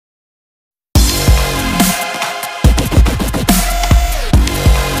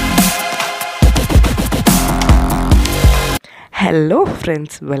Hello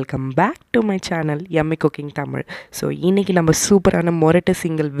friends, welcome back to my channel Yummy Cooking Tamil. So இன்னைக்கு நம்ம சூப்பரான மொரட்டு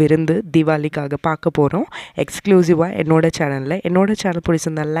சிங்கிள் விருந்து தீபாவளிக்காக பார்க்க போறோம். எக்ஸ்க்ளூசிவா என்னோட சேனல்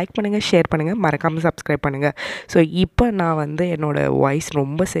பிடிச்சிருந்தா லைக் பண்ணுங்க, ஷேர் பண்ணுங்க, மறக்காம சப்ஸ்கிரைப் பண்ணுங்க. ஸோ இப்போ நான் என்னோட வாய்ஸ்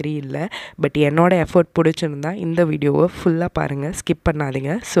ரொம்ப சரியில்லை, பட் என்னோட எஃபர்ட் பிடிச்சிருந்தா இந்த வீடியோவை ஃபுல்லாக பாருங்கள், ஸ்கிப்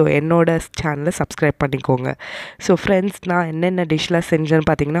பண்ணாதீங்க. ஸோ என்னோட சேனலை சப்ஸ்கிரைப் பண்ணிக்கோங்க. ஸோ ஃப்ரெண்ட்ஸ், நான் என்னென்ன டிஷ்லாம் செஞ்சேன்னு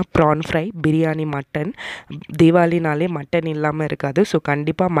பார்த்தீங்கன்னா PRAN fry, biryani, mutton. தீபாவளினாலே mutton இல்லாமல் இருக்காது. ஸோ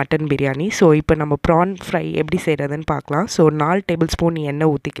கண்டிப்பாக மட்டன் பிரியாணி. ஸோ இப்போ நம்ம ப்ரான் ஃப்ரை எப்படி செய்கிறதுன்னு பார்க்கலாம். ஸோ 4 டேபிள் ஸ்பூன் எண்ணெய்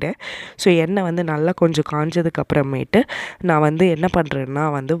ஊற்றிக்கிறேன். ஸோ எண்ணெய் நல்லா கொஞ்சம் காஞ்சதுக்கப்புறமேட்டு நான் என்ன பண்ணுறேன்னா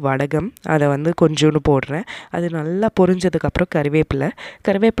வடகம் அதை கொஞ்சோண்டு போடுறேன். அது நல்லா பொரிஞ்சதுக்கப்புறம்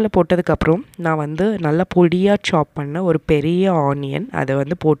கருவேப்பிலை போட்டதுக்கப்புறம் நான் நல்லா பொடியாக சாப் பண்ண ஒரு பெரிய ஆனியன்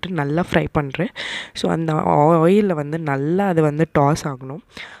அதை போட்டு நல்லா ஃப்ரை பண்ணுறேன். ஸோ அந்த ஆயிலில் நல்லா அது டாஸ் ஆகணும்.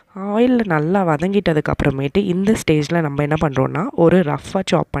 ஆயிலில் நல்லா வதங்கிட்டதுக்கப்புறமேட்டு இந்த ஸ்டேஜில் நம்ம என்ன பண்ணுறோன்னா ஒரு ரஃப்பாக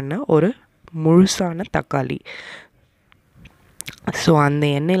சாப் பண்ண ஒரு முழுசான தக்காளி. ஸோ அந்த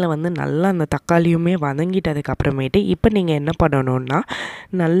எண்ணெயில் நல்லா அந்த தக்காளியுமே வதங்கிட்டதுக்கப்புறமேட்டு இப்போ நீங்கள் என்ன பண்ணணுன்னா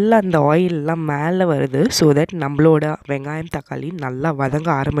நல்லா அந்த ஆயிலெலாம் மேலே வருது. ஸோ தட் நம்மளோட வெங்காயம் தக்காளி நல்லா வதங்க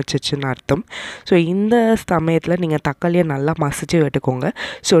ஆரம்பிச்சிச்சுன்னு அர்த்தம். ஸோ இந்த சமயத்தில் நீங்கள் தக்காளியை நல்லா மசிச்சு விட்டுக்கோங்க.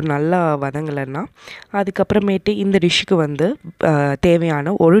 ஸோ நல்லா வதங்கலைன்னா அதுக்கப்புறமேட்டு இந்த டிஷ்ஷுக்கு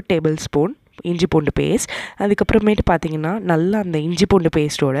தேவையான 1 டேபிள் ஸ்பூன் இஞ்சி பூண்டு பேஸ்ட். அதுக்கப்புறமேட்டு பார்த்திங்கன்னா நல்லா அந்த இஞ்சி பூண்டு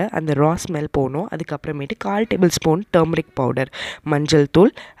பேஸ்ட்டோட அந்த ரா ஸ்மெல் போகணும். அதுக்கப்புறமேட்டு 1/4 டேபிள் ஸ்பூன் டர்மரிக் பவுடர், மஞ்சள்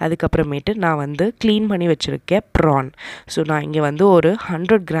தூள். அதுக்கப்புறமேட்டு நான் க்ளீன் பண்ணி வச்சுருக்கேன் ப்ரான். ஸோ நான் இங்கே ஒரு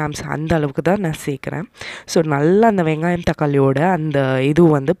 100 கிராம்ஸ் அந்த அளவுக்கு தான் நான் சேர்க்குறேன். ஸோ நல்லா அந்த வெங்காயம் தக்காளியோட அந்த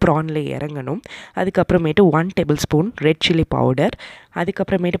இது ப்ரானில் இறங்கணும். அதுக்கப்புறமேட்டு 1 table spoon red chilli powder.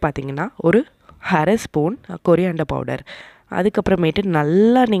 அதுக்கப்புறமேட்டு பார்த்திங்கன்னா ஒரு 1/2 ஸ்பூன் கொரியாண்டர் பவுடர். அதுக்கப்புறமேட்டு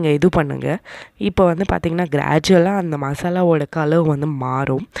நல்லா நீங்கள் இது பண்ணுங்கள். இப்போ பார்த்திங்கன்னா கிராஜுவலாக அந்த மசாலாவோட கலர்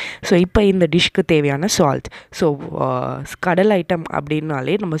மாறும். ஸோ இப்போ இந்த டிஷ்க்கு தேவையான சால்ட். ஸோ கடல் ஐட்டம்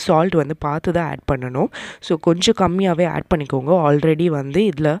அப்படின்னாலே நம்ம சால்ட் பார்த்து தான் ஆட் பண்ணணும். ஸோ கொஞ்சம் கம்மியாகவே ஆட் பண்ணிக்கோங்க. ஆல்ரெடி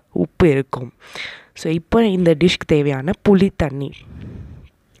இதில் உப்பு இருக்கும். ஸோ இப்போ இந்த டிஷ்க்கு தேவையான புளி தண்ணி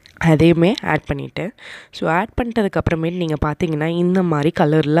அதையுமே ஆட் பண்ணிவிட்டேன். ஸோ ஆட் பண்ணிட்டதுக்கப்புறமேட்டு நீங்கள் பார்த்தீங்கன்னா இந்த மாதிரி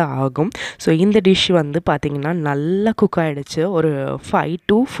கலரில் ஆகும். ஸோ இந்த டிஷ் பார்த்திங்கன்னா நல்லா குக் ஆகிடுச்சு. ஒரு 5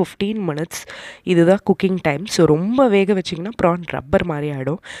 to 15 மினிட்ஸ் இதுதான் குக்கிங் டைம். ஸோ ரொம்ப வேக வச்சிங்கன்னா ப்ரான் ரப்பர் மாதிரி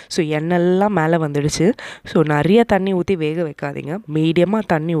ஆகிடும். ஸோ எண்ணெய்லாம் மேலே வந்துடுச்சு. ஸோ நிறைய தண்ணி ஊற்றி வேக வைக்காதீங்க,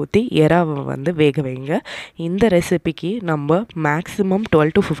 மீடியமாக தண்ணி ஊற்றி எறாவை வேக வைங்க. இந்த ரெசிபிக்கு நம்ம மேக்ஸிமம்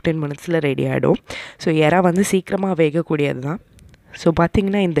 12 to 15 மினிட்ஸில் ரெடி ஆகிடும். ஸோ எறா சீக்கிரமாக வேகக்கூடியது தான். ஸோ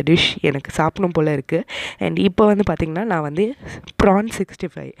பார்த்திங்கன்னா இந்த டிஷ் எனக்கு சாப்பிடணும் போல் இருக்குது. அண்ட் இப்போ பார்த்திங்கன்னா நான் ப்ரான்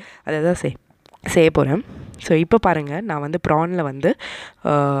 65 அதை தான் செய்ய போகிறேன். ஸோ இப்போ பாருங்கள், நான் ப்ரானில்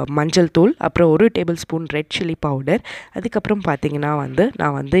மஞ்சள் தூள், அப்புறம் 1 table spoon red chilli powder. அதுக்கப்புறம் பார்த்திங்கன்னா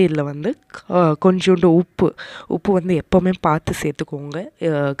நான் இதில் கொஞ்சோண்டு உப்பு எப்போவுமே பார்த்து சேர்த்துக்கோங்க.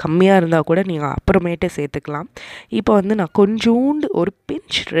 கம்மியாக இருந்தால் கூட நீங்கள் அப்புறமேட்டே சேர்த்துக்கலாம். இப்போ நான் கொஞ்சோண்டு ஒரு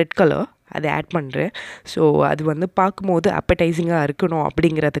பிஞ்ச் ரெட் கலர் அதை ஆட் பண்ணுறேன். ஸோ அது பார்க்கும்போது அப்படைசிங்காக இருக்கணும்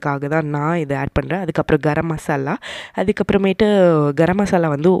அப்படிங்கிறதுக்காக தான் நான் இதை ஆட் பண்ணுறேன். அதுக்கப்புறம் கரம் மசாலா. அதுக்கப்புறமேட்டு கரம்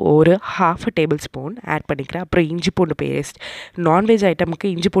மசாலா ஒரு 1/2 டேபிள் ஸ்பூன் ஆட் பண்ணிக்கிறேன். அப்புறம் இஞ்சி பூண்டு பேஸ்ட். நான்வெஜ் ஐட்டமுக்கு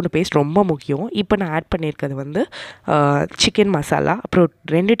இஞ்சி பூண்டு பேஸ்ட் ரொம்ப முக்கியம். இப்போ நான் ஆட் பண்ணியிருக்கிறது சிக்கன் மசாலா. அப்புறம்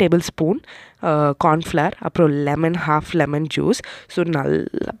 2 டேபிள் ஸ்பூன் கார்ன்ஃப்ளவர். அப்புறம் லெமன், 1/2 லெமன் ஜூஸ். ஸோ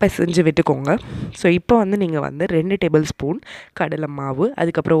நல்லா பிசைஞ்சு விட்டுக்கோங்க. ஸோ இப்போ நீங்கள் 2 டேபிள் ஸ்பூன் கடலை மாவு.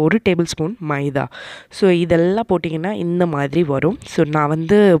 அதுக்கப்புறம் 1 டேபிள் ஸ்பூன் மைதா. ஸோ இதெல்லாம் போட்டிங்கன்னா இந்த மாதிரி வரும். ஸோ நான்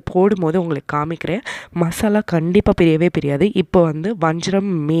போடும்போது உங்களுக்கு காமிக்கிறேன். மசாலா கண்டிப்பாக பிரியாது. இப்போ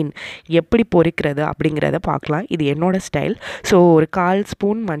வஞ்சரம் மீன் எப்படி பொரிக்கிறது அப்படிங்கிறத பார்க்கலாம். இது என்னோடய ஸ்டைல். ஸோ ஒரு 1/4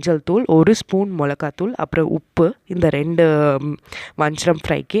 ஸ்பூன் மஞ்சள் தூள், 1 ஸ்பூன் மிளகாத்தூள், அப்புறம் உப்பு, இந்த 2 வஞ்சரம்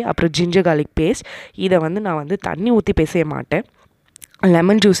ஃப்ரைக்கு, அப்புறம் ஜிஞ்சர் கார்லிக் பேஸ்ட். இதை நான் தண்ணி ஊற்றி பேச மாட்டேன்.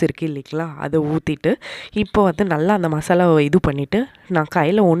 லெமன் ஜூஸ் இருக்குது இல்லைங்களா, அதை ஊற்றிட்டு இப்போ நல்லா அந்த மசாலாவை இது பண்ணிவிட்டு நான்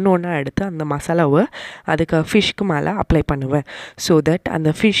கையில் ஒன்று எடுத்து அந்த மசாலாவை அதுக்கு ஃபிஷ்க்கு மேலே அப்ளை பண்ணுவேன். ஸோ தட்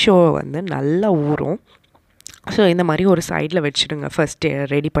அந்த ஃபிஷ்ஷோ நல்லா ஊறும். ஸோ இந்த மாதிரி ஒரு சைடில் வச்சுடுங்க ஃபஸ்ட்டு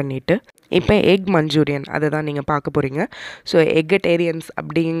ரெடி பண்ணிவிட்டு. இப்போ எக் மஞ்சூரியன் அதை தான் நீங்கள் பார்க்க போகிறீங்க. ஸோ எக்கட்டேரியன்ஸ்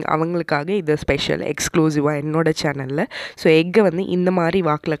அவங்களுக்காக இது ஸ்பெஷல் எக்ஸ்க்ளூசிவாக என்னோடய சேனலில். ஸோ எக்கை இந்த மாதிரி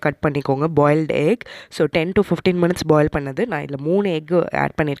வாக்கில் கட் பண்ணிக்கோங்க. Boiled egg. So 10 to 15 minutes boil பண்ணது. நான் இதில் 3 எக்கு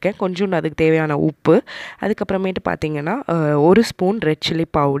ஆட் பண்ணியிருக்கேன். கொஞ்சோண்டு அதுக்கு தேவையான உப்பு. அதுக்கப்புறமேட்டு பார்த்திங்கன்னா 1 ஸ்பூன் ரெட் சில்லி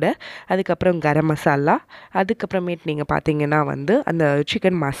பவுடர். அதுக்கப்புறம் கரம் மசாலா. அதுக்கப்புறமேட்டு நீங்கள் பார்த்திங்கன்னா அந்த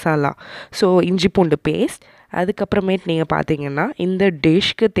சிக்கன் மசாலா. ஸோ இஞ்சி பூண்டு பேஸ்ட். அதுக்கப்புறமேட்டு நீங்கள் பார்த்தீங்கன்னா இந்த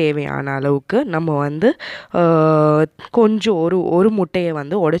டிஷ்க்கு தேவையான அளவுக்கு நம்ம வந்து கொஞ்சம் ஒரு முட்டையை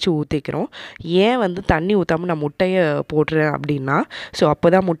வந்து உடச்சி ஊற்றிக்கிறோம். ஏன் வந்து தண்ணி ஊற்றாமல் நான் முட்டையை போடுறேன் அப்படின்னா, ஸோ அப்போ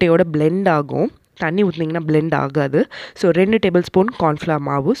தான் முட்டையோட பிளெண்ட் ஆகும். தண்ணி ஊற்றினீங்கன்னா பிளெண்ட் ஆகாது. ஸோ 2 டேபிள் ஸ்பூன் கார்ன்ஃப்ளவர்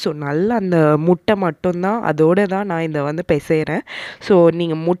மாவு. ஸோ நல்லா அந்த முட்டை மட்டும்தான் அதோடு தான் நான் இதை வந்து பிசைகிறேன். ஸோ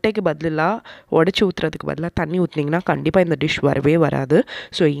நீங்கள் முட்டைக்கு பதிலாக உடச்சி ஊற்றுறதுக்கு பதிலாக தண்ணி ஊற்றினீங்கன்னா கண்டிப்பாக இந்த டிஷ் வரவே வராது.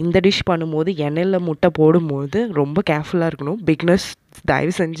 ஸோ இந்த டிஷ் பண்ணும்போது எண்ணெயில் முட்டை போடும்போது ரொம்ப கேர்ஃபுல்லாக இருக்கணும். பிக்னஸ்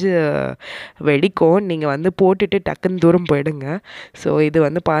தயவு செஞ்சு வெடிக்கும். நீங்கள் வந்து போட்டுட்டு டக்குன்னு தூரம் போயிடுங்க. ஸோ இது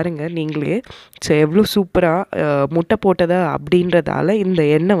வந்து பாருங்கள் நீங்களே. ஸோ எவ்வளோ சூப்பராக முட்டை போட்டதா அப்படின்றதால இந்த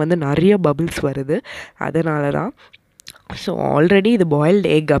எண்ணெய் வந்து நிறைய பபிள்ஸ் வருது. அதனால தான். ஸோ ஆல்ரெடி இது பாயில்டு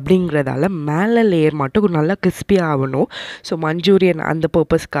எக் அப்படிங்கிறதால மேலே லேயர் மட்டும் நல்லா கிறிஸ்பியாக ஆகணும். ஸோ மஞ்சூரியன் அந்த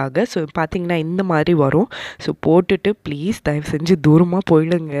பர்பஸ்க்காக. ஸோ பார்த்திங்கன்னா இந்த மாதிரி வரும். ஸோ போட்டுட்டு ப்ளீஸ் தயவு செஞ்சு தூரமாக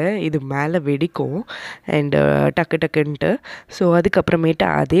போயிடுங்க, இது மேலே வெடிக்கும் அண்டு டக்குன்ட்டு. ஸோ அதுக்கப்புறமேட்டு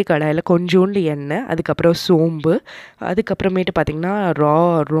அதே கடாயில் கொஞ்சோண்டு எண்ணெய், அதுக்கப்புறம் சோம்பு, அதுக்கப்புறமேட்டு பார்த்திங்கன்னா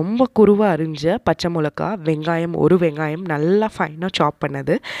ரொம்ப குருவாக அரிஞ்ச பச்சை மிளகா, வெங்காயம், ஒரு வெங்காயம் நல்லா ஃபைனாக சாப்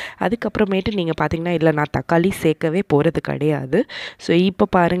பண்ணது. அதுக்கப்புறமேட்டு நீங்கள் பார்த்திங்கன்னா இதில் நான் தக்காளி சேர்க்கவே போகிறது கிடையாது. ஸோ இப்போ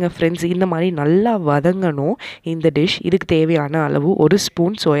பாருங்கள் ஃப்ரெண்ட்ஸ், இந்த மாதிரி நல்லா வதங்கணும் இந்த டிஷ். இதுக்கு தேவையான அளவு 1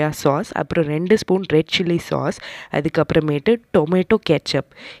 ஸ்பூன் சோயா சாஸ், அப்புறம் 2 ஸ்பூன் ரெட் சில்லி சாஸ், அதுக்கப்புறமேட்டு டொமேட்டோ கெச்சப்,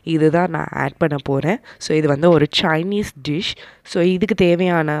 இதுதான் நான் ஆட் பண்ண போகிறேன். ஸோ இது வந்து ஒரு சைனீஸ் டிஷ். ஸோ இதுக்கு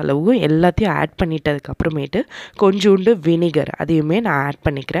தேவையான அளவு எல்லாத்தையும் ஆட் பண்ணிட்டதுக்கப்புறமேட்டு கொஞ்சோண்டு வினிகர் அதையுமே நான் ஆட்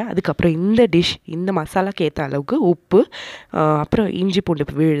பண்ணிக்கிறேன். அதுக்கப்புறம் இந்த டிஷ் இந்த மசாலாக்கு ஏற்ற அளவுக்கு உப்பு, அப்புறம் இஞ்சி பூண்டு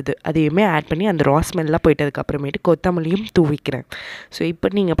விழுது அதையுமே ஆட் பண்ணி அந்த ரா ஸ்மெல்லாம் போயிட்டதுக்கப்புறமேட்டு கொத்தமல்லியும் தூவிக்கிறேன். ஸோ இப்போ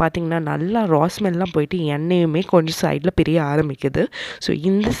நீங்கள் பார்த்தீங்கன்னா நல்லா ரா ஸ்மெல்லாம் போயிட்டு எண்ணெயுமே கொஞ்சம் சைடில் பிரிய ஆரம்பிக்குது. ஸோ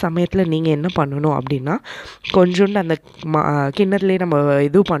இந்த சமயத்தில் நீங்கள் என்ன பண்ணணும் அப்படின்னா, கொஞ்சோண்டு அந்த கிண்ணத்துலேயே நம்ம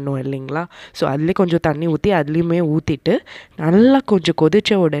இது பண்ணுவோம் இல்லைங்களா, ஸோ அதுலேயே கொஞ்சம் தண்ணி ஊற்றி அதுலேயுமே ஊற்றிட்டு நல்லா கொஞ்சம்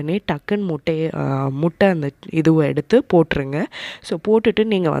கொதித்த உடனே டக்குன்னு முட்டை அந்த இதுவை எடுத்து போட்டுருங்க. ஸோ போட்டுட்டு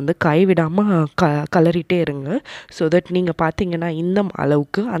நீங்கள் வந்து கைவிடாமல் கலரிட்டே இருங்க. ஸோ தட் நீங்கள் பார்த்தீங்கன்னா இந்த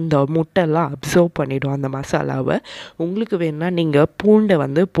அளவுக்கு அந்த முட்டைலாம் அப்சர்வ் பண்ணிவிடும் அந்த மசாலாவை. உங்களுக்கு வேணுன்னா நீங்கள் பூண்டை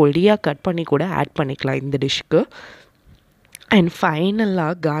வந்து பொடியாக கட் பண்ணி கூட ஆட் பண்ணிக்கலாம் இந்த டிஷ்க்கு. அண்ட்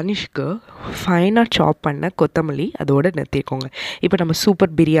ஃபைனலாக கார்னிஷ்க்கு ஃபைனாக சாப் பண்ண கொத்தமல்லி அதோடு நிறுத்திக்கோங்க. இப்போ நம்ம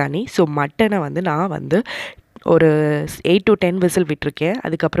சூப்பர் பிரியாணி. ஸோ மட்டனை வந்து நான் வந்து ஒரு 8 to 10 விசில் விட்டுருக்கேன்.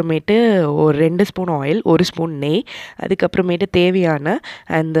 அதுக்கப்புறமேட்டு ஒரு 2 ஸ்பூன் ஆயில், 1 ஸ்பூன் நெய், அதுக்கப்புறமேட்டு தேவையான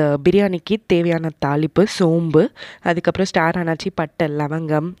அந்த பிரியாணிக்கு தேவையான தாளிப்பு, சோம்பு, அதுக்கப்புறம் ஸ்டார் அனாச்சி, பட்டை,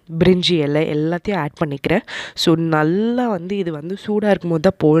 லவங்கம், பிரிஞ்சி இலை எல்லாத்தையும் ஆட் பண்ணிக்கிறேன். ஸோ நல்லா வந்து இது வந்து சூடாக இருக்கும்போது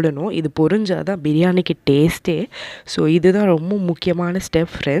தான் போடணும். இது பொரிஞ்சால் தான் பிரியாணிக்கு டேஸ்ட்டே. ஸோ இதுதான் ரொம்ப முக்கியமான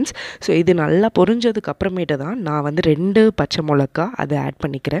ஸ்டெப் ஃப்ரெண்ட்ஸ். ஸோ இது நல்லா பொரிஞ்சதுக்கப்புறமேட்டு தான் நான் வந்து 2 பச்சை மிளகா அதை ஆட்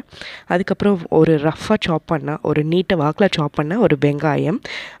பண்ணிக்கிறேன். அதுக்கப்புறம் ஒரு ரஃப்பாக சாப் பண்ண ஒரு நீட்டை வாக்கில் சாப் பண்ண ஒரு வெங்காயம்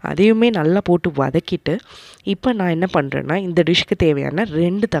அதையுமே நல்லா போட்டு வதக்கிட்டு இப்போ நான் என்ன பண்ணுறேன்னா இந்த டிஷ்க்கு தேவையான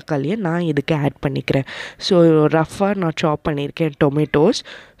 2 தக்காளியை நான் இதுக்கு ஆட் பண்ணிக்கிறேன். ஸோ ரஃப்பாக நான் சாப் பண்ணியிருக்கேன் டொமேட்டோஸ்.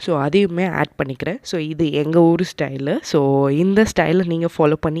 ஸோ அதையுமே ஆட் பண்ணிக்கிறேன். ஸோ இது எங்கள் ஊர் ஸ்டைலு. ஸோ இந்த ஸ்டைலை நீங்கள்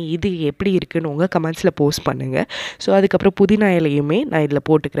ஃபாலோ பண்ணி இது எப்படி இருக்குன்னு உங்கள் கமெண்ட்ஸில் போஸ்ட் பண்ணுங்கள். ஸோ அதுக்கப்புறம் புதினா இலையுமே நான் இதில்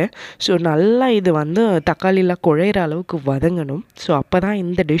போட்டுக்கிறேன். ஸோ நல்லா இது வந்து தக்காளிலாம் குழையிற அளவுக்கு வதங்கணும். ஸோ அப்போ தான்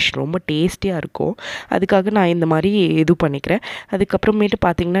இந்த டிஷ் ரொம்ப டேஸ்டியாக இருக்கும். அதுக்காக நான் இந்த மாதிரி இது பண்ணிக்கிறேன். அதுக்கப்புறமேட்டு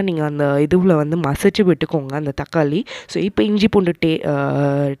பார்த்திங்கன்னா நீங்கள் அந்த இதுவில் வந்து மசிச்சு விட்டுக்கோங்க அந்த தக்காளி. ஸோ இப்போ இஞ்சி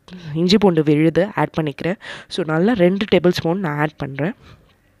பூண்டு விழுது ஆட் பண்ணிக்கிறேன். ஸோ நல்லா 2 டேபிள் ஸ்பூன் நான் ஆட் பண்ணுறேன்.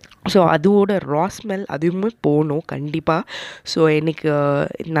 ஸோ அதோட ரா ஸ்மெல் அதுவுமே போகணும் கண்டிப்பாக. ஸோ எனக்கு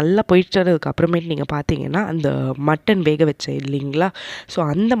நல்லா போயிட்டதுக்கு அப்புறமேட்டு நீங்கள் பார்த்தீங்கன்னா அந்த மட்டன் வேக வச்சேன் இல்லைங்களா, ஸோ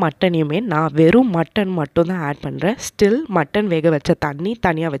அந்த மட்டனையுமே நான் வெறும் மட்டன் மட்டும் தான் ஆட் பண்ணுறேன். ஸ்டில் மட்டன் வேக வச்ச தண்ணி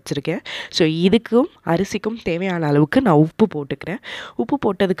தனியாக வச்சுருக்கேன். ஸோ இதுக்கும் அரிசிக்கும் தேவையான அளவுக்கு நான் உப்பு போட்டுக்கிறேன். உப்பு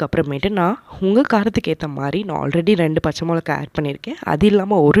போட்டதுக்கப்புறமேட்டு நான் உங்கள் காரத்துக்கு ஏற்ற மாதிரி நான் ஆல்ரெடி 2 பச்சை மிளகா ஆட் பண்ணியிருக்கேன். அது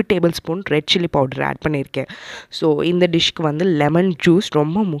இல்லாமல் 1 table spoon red chilli powder add பண்ணியிருக்கேன். ஸோ இந்த டிஷ்க்கு வந்து லெமன் ஜூஸ்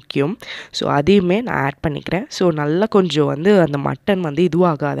ரொம்ப முக்கியம். ஸோ அதையுமே நான் ஆட் பண்ணிக்கிறேன். ஸோ நல்லா கொஞ்சம் வந்து அந்த மட்டன் வந்து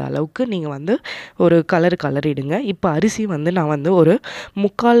இதுவாகாத அளவுக்கு நீங்கள் வந்து ஒரு கலரிடுங்க. இப்போ அரிசி வந்து நான் வந்து ஒரு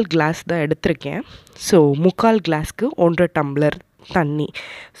 3/4 கிளாஸ் தான் எடுத்திருக்கேன். ஸோ 3/4 கிளாஸ்க்கு 1.5 டம்ளர் தண்ணி.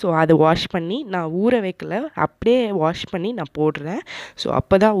 ஸோ அதை வாஷ் பண்ணி நான் ஊற வைக்கல, அப்படியே வாஷ் பண்ணி நான் போடுறேன். ஸோ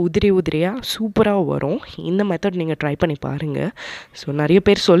அப்போ தான் உதிரியாக சூப்பராக வரும். இந்த மெத்தட் நீங்கள் ட்ரை பண்ணி பாருங்கள். ஸோ நிறைய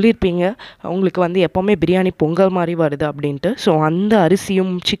பேர் சொல்லியிருப்பீங்க அவங்களுக்கு வந்து எப்போவுமே பிரியாணி பொங்கல் மாதிரி வருது அப்படின்ட்டு. ஸோ அந்த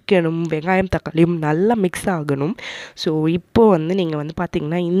அரிசியும் சிக்கனும் வெங்காயம் தக்காளியும் நல்லா மிக்ஸ் ஆகணும். ஸோ இப்போ வந்து நீங்கள் வந்து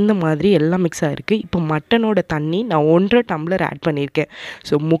பார்த்திங்கன்னா இந்த மாதிரி எல்லாம் மிக்ஸ் ஆகிருக்கு. இப்போ மட்டனோட தண்ணி நான் 1.5 டம்ளர் ஆட் பண்ணியிருக்கேன்.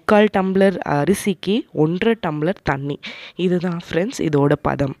 ஸோ 3/4 டம்ளர் அரிசிக்கு 1.5 டம்ளர் தண்ணி. இதுதான் ஃப்ரெண்ட்ஸ் இதோட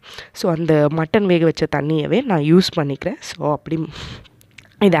பதம். ஸோ அந்த மட்டன் வேக வச்ச தண்ணியவே நான் யூஸ் பண்ணிக்கிறேன். ஸோ அப்படி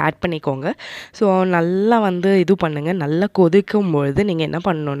இதை ஆட் பண்ணிக்கோங்க. ஸோ நல்லா வந்து இது பண்ணுங்கள். நல்லா கொதிக்கும்பொழுது நீங்கள் என்ன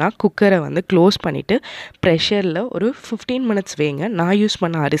பண்ணணுன்னா குக்கரை வந்து க்ளோஸ் பண்ணிவிட்டு ப்ரெஷரில் ஒரு 15 மினிட்ஸ் வேங்க. நான் யூஸ்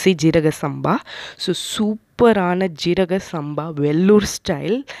பண்ண அரிசி ஜீரக சம்பா. ஸோ சூப்பரான ஜீரக சம்பா வெள்ளூர்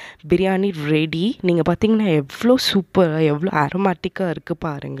ஸ்டைல் பிரியாணி ரெடி. நீங்கள் பார்த்தீங்கன்னா எவ்வளோ சூப்பராக எவ்வளோ அரோமேட்டிக்காக இருக்குது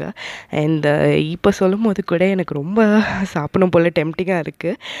பாருங்கள். அண்ட் இப்போ சொல்லும் போது கூட எனக்கு ரொம்ப சாப்பிடணும் போல் டெம்டிங்காக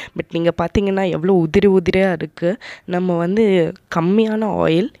இருக்குது. பட் நீங்கள் பார்த்தீங்கன்னா எவ்வளோ உதிரியாக இருக்குது. நம்ம வந்து கம்மியான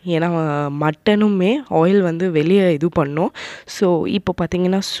ஆயில், ஏன்னா மட்டனுமே ஆயில் வந்து வெளியே இது பண்ணோம். ஸோ இப்போ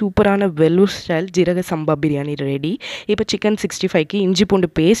பார்த்தீங்கன்னா சூப்பரான வெள்ளூர் ஸ்டைல் ஜீரக சம்பா பிரியாணி ரெடி. இப்போ சிக்கன் 65க்கு இஞ்சி பூண்டு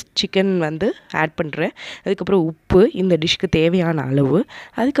பேஸ்ட் சிக்கன் வந்து ஆட் பண்ணுறேன். அதுக்கப்புறம் உப்பு இந்த டிஷ்க்கு தேவையான அளவு.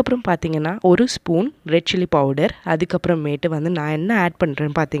 அதுக்கப்புறம் பார்த்தீங்கன்னா ஒரு ஸ்பூன் ரெட் சில்லி பவுடர். அதுக்கப்புறமேட்டு வந்து நான் என்ன ஆட்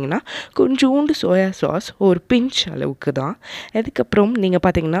பண்ணுறேன்னு பார்த்தீங்கன்னா கொஞ்சோண்டு சோயா சாஸ் ஒரு பிஞ்ச் அளவுக்கு தான். அதுக்கப்புறம் நீங்கள்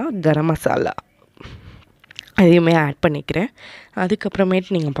பார்த்தீங்கன்னா கரம் மசாலா அதையுமே ஆட் பண்ணிக்கிறேன்.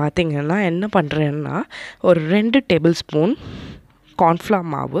 அதுக்கப்புறமேட்டு நீங்கள் பார்த்தீங்கன்னா என்ன பண்ணுறேன்னா ஒரு 2 டேபிள் ஸ்பூன் கார்ன்ஃப்ளவர்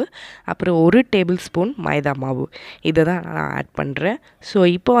மாவு, அப்புறம் 1 டேபிள் ஸ்பூன் மைதா மாவு, இதை தான் நான் ஆட் பண்ணுறேன். ஸோ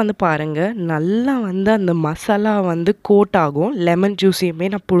இப்போ வந்து பாருங்கள் நல்லா வந்து அந்த மசாலா வந்து கோட் ஆகும். லெமன் ஜூஸையுமே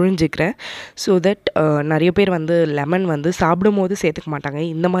நான் புழிஞ்சிக்கிறேன். ஸோ தட் நிறைய பேர் வந்து லெமன் வந்து சாப்பிடும் போது சேர்த்துக்க மாட்டாங்க.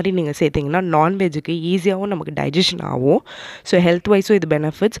 இந்த மாதிரி நீங்கள் சேர்த்திங்கன்னா நான்வெஜ்ஜுக்கு ஈஸியாகவும் நமக்கு டைஜஷன் ஆகும். ஸோ ஹெல்த் வைஸும் இது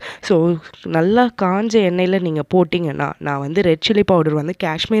பெனிஃபிட்ஸ். ஸோ நல்லா காஞ்ச எண்ணெயில் நீங்கள் போட்டிங்கன்னா நான் வந்து ரெட் சில்லி பவுடர் வந்து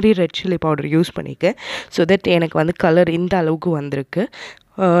Kashmiri red chilli powder use பண்ணிக்க. ஸோ தட் எனக்கு வந்து கலர் இந்த அளவுக்கு வந்திருக்கு.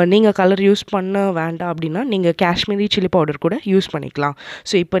 நீங்கள் கலர் யூஸ் பண்ண வேண்டாம் அப்படின்னா நீங்கள் காஷ்மீரி சில்லி பவுடர் கூட யூஸ் பண்ணிக்கலாம்.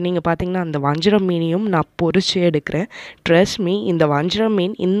 ஸோ இப்போ நீங்கள் பார்த்தீங்கன்னா அந்த வஞ்சரம் மீனையும் நான் பொரிச்சு எடுக்கிறேன். ட்ரஸ்ட் மீ, இந்த வஞ்சரம்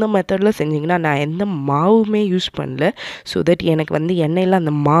மீன் இந்த மெத்தடில் செஞ்சிங்கன்னா நான் எந்த மாவுமே யூஸ் பண்ணல. ஸோ தட் எனக்கு வந்து எண்ணெயில்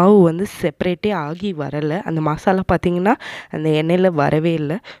அந்த மாவு வந்து செப்பரேட்டே ஆகி வரலை. அந்த மசாலா பார்த்திங்கன்னா அந்த எண்ணெயில் வரவே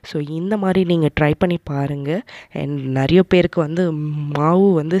இல்லை. ஸோ இந்த மாதிரி நீங்கள் ட்ரை பண்ணி பாருங்கள். அண்ட் நிறைய பேருக்கு வந்து மாவு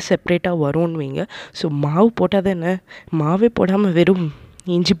வந்து செப்பரேட்டாக வரும்னுவீங்க. ஸோ மாவு போட்டால் தானே, மாவே போடாமல் வெறும்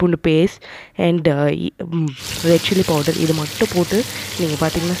இஞ்சி பூண்டு paste and red chilli powder இது மட்டும் போட்டு நீங்கள்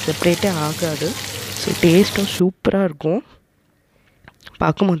பார்த்தீங்கன்னா செப்பரேட்டே ஆகாது. ஸோ டேஸ்ட்டும் சூப்பராக இருக்கும்.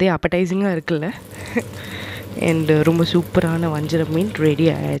 பார்க்கும்போதே அப்படைசிங்காக இருக்குல்ல. அண்டு ரொம்ப சூப்பரான வஞ்சரம் மீன் ரெடி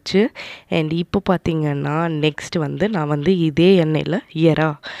ஆகிடுச்சு. அண்ட் இப்போ பார்த்திங்கன்னா நெக்ஸ்ட் வந்து நான் வந்து இதே எண்ணெயில் எறா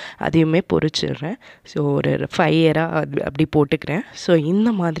அதையுமே பொரிச்சிடுறேன். ஸோ ஒரு 5 எறா அப்படி போட்டுக்கிறேன். ஸோ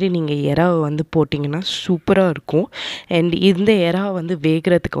இந்த மாதிரி நீங்கள் எறாவை வந்து போட்டிங்கன்னா சூப்பராக இருக்கும். அண்ட் இந்த எறா வந்து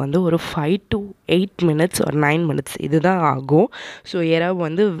வேகிறதுக்கு வந்து ஒரு 5 to 8 மினிட்ஸ் ஒரு 9 மினிட்ஸ் இதுதான் ஆகும். ஸோ எறாவை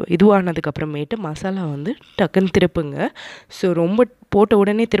வந்து இதுவானதுக்கப்புறமேட்டு மசாலா வந்து டக்குன்னு திருப்புங்க. ஸோ ரொம்ப போட்ட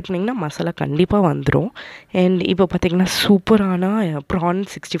உடனே திருப்பினீங்கன்னா மசாலா கண்டிப்பாக வந்துடும். அண்ட் இப்போ பார்த்திங்கன்னா சூப்பரான ப்ரான்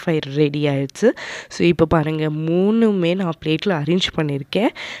 65 ரெடி ஆகிடுச்சு. ஸோ இப்போ பாருங்கள் 3மே நான் பிளேட்டில் அரேஞ்ச்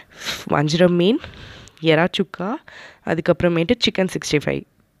பண்ணியிருக்கேன். வஞ்சரம் மீன், எறா சுக்கா, அதுக்கப்புறமேட்டு சிக்கன் 65.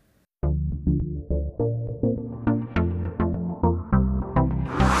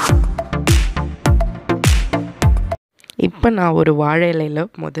 இப்போ நான் ஒரு வாழை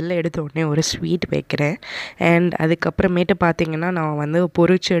இலையில் முதல்ல எடுத்த உடனே ஒரு ஸ்வீட் வைக்கிறேன். அண்ட் அதுக்கப்புறமேட்டு பார்த்திங்கன்னா நான் வந்து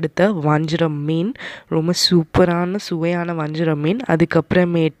பொரிச்சு எடுத்த வஞ்சரம் மீன், ரொம்ப சூப்பரான சுவையான வஞ்சரம் மீன்.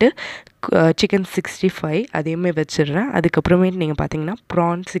 அதுக்கப்புறமேட்டு சிக்கன் 65 அதையுமே வச்சிடுறேன். அதுக்கப்புறமேட்டு நீங்கள் பார்த்தீங்கன்னா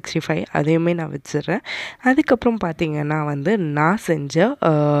ப்ரான் 65 அதையுமே நான் வச்சிடுறேன். அதுக்கப்புறம் பார்த்திங்கன்னா வந்து நான் செஞ்ச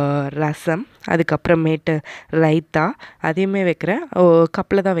ரசம், அதுக்கப்புறமேட்டு ரைத்தா அதையுமே வைக்கிறேன்.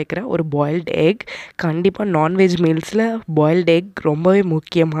 கப்பில் தான் வைக்கிறேன். ஒரு பாயில்டு எக். கண்டிப்பாக நான்வெஜ் மீல்ஸில் பாயில்டு எக் ரொம்பவே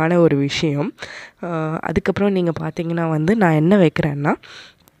முக்கியமான ஒரு விஷயம். அதுக்கப்புறம் நீங்கள் பார்த்தீங்கன்னா வந்து நான் என்ன வைக்கிறேன்னா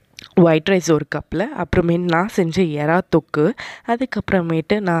ஒயிட் ரைஸ் ஒரு கப்பில், அப்புறமேட்டு நான் செஞ்ச எறா தொக்கு,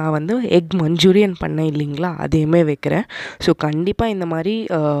 அதுக்கப்புறமேட்டு நான் வந்து எக் மஞ்சூரியன் பண்ணேன் இல்லைங்களா, அதையுமே வைக்கிறேன். ஸோ கண்டிப்பாக இந்த மாதிரி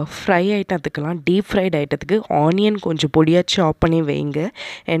ஃப்ரை ஐட்டத்துக்கெல்லாம் டீப் ஃப்ரைட் ஐட்டத்துக்கு ஆனியன் கொஞ்சம் பொடியாக சாப் பண்ணி வைங்க.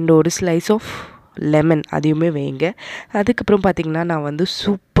 அண்ட் ஒரு ஸ்லைஸ் ஆஃப் லெமன் அதையுமே வைங்க. அதுக்கப்புறம் பார்த்திங்கன்னா நான் வந்து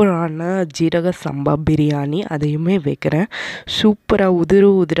சூப்பரான ஜீரக சம்பா பிரியாணி அதையுமே வைக்கிறேன். சூப்பராக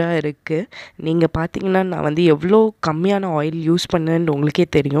உதிராக இருக்குது. நீங்கள் பார்த்திங்கன்னா நான் வந்து எவ்வளோ கம்மியான ஆயில் யூஸ் பண்ணேன்னு உங்களுக்கே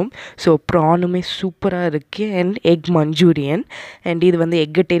தெரியும். ஸோ ப்ரானுமே சூப்பராக இருக்குது. அண்ட் எக் மஞ்சூரியன், அண்ட் இது வந்து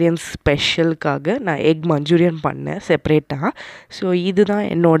எக்கட்டேரியன் ஸ்பெஷலுக்காக நான் எக் மஞ்சூரியன் பண்ணேன் செப்பரேட்டாக. ஸோ இதுதான்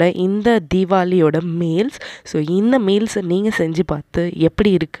என்னோட இந்த தீபாவளியோட மீல்ஸ். ஸோ இந்த மீல்ஸை நீங்கள் செஞ்சு பார்த்து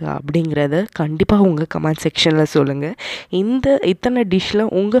எப்படி இருக்குது அப்படிங்கிறத கண்டிப்பாக உங்கள் கமெண்ட் செக்ஷனில் சொல்லுங்கள். இத்தனை டிஷ்ஷில்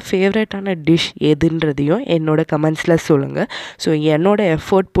உங்கள் ஃபேவரட்டான டிஷ் எதுன்றதையும் என்னோட கமெண்ட்ஸில் சொல்லுங்கள். ஸோ என்னோடய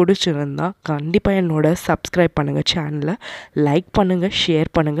எஃபோர்ட் பிடிச்சிருந்தா கண்டிப்பாக என்னோட சப்ஸ்கிரைப் பண்ணுங்கள், சேனலை லைக் பண்ணுங்கள், ஷேர்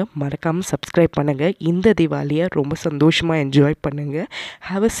பண்ணுங்கள், மறக்காமல் சப்ஸ்கிரைப் பண்ணுங்கள். இந்த தீபாவளியை ரொம்ப சந்தோஷமாக என்ஜாய் பண்ணுங்கள்.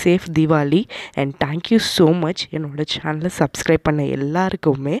 Have a safe Deepavali and thank you so much என்னோடய சேனலை சப்ஸ்கிரைப் பண்ண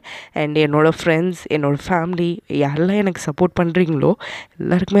எல்லாருக்குமே. அண்ட் என்னோடய ஃப்ரெண்ட்ஸ், என்னோடய ஃபேமிலி யாரெல்லாம் எனக்கு சப்போர்ட் பண்ணுறீங்களோ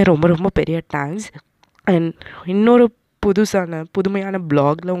எல்லாருக்குமே ரொம்ப ரொம்ப பெரிய தேங்க்ஸ். அண்ட் இன்னொரு புதுமையான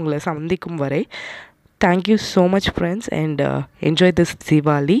ப்ளாகில் உங்களை சந்திக்கும் வரை thank you so much friends and enjoy this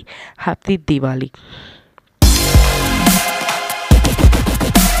Deepavali. Happy Deepavali.